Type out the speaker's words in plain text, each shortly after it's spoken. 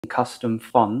custom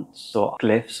fonts or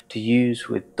glyphs to use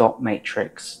with dot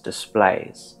matrix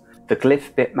displays. The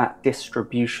glyph bitmap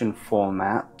distribution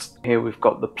format. Here we've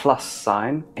got the plus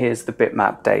sign. Here's the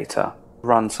bitmap data.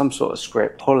 Run some sort of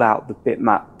script, pull out the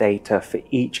bitmap data for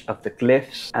each of the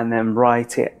glyphs, and then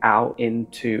write it out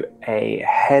into a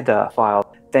header file.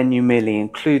 Then you merely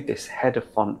include this header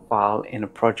font file in a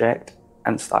project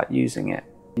and start using it.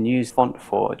 You can use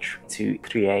FontForge to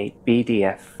create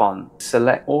BDF font.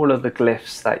 Select all of the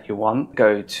glyphs that you want.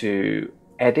 Go to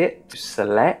Edit,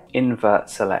 Select, Invert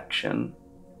Selection,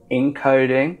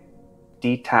 Encoding,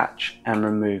 Detach and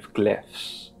Remove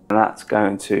Glyphs. And that's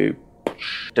going to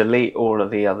delete all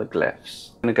of the other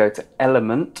glyphs. I'm going to go to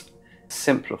Element,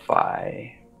 Simplify,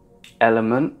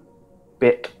 Element,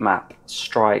 Bitmap,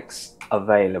 Strikes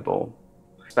Available.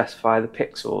 Specify the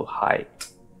pixel height.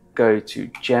 Go to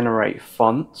Generate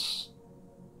Fonts,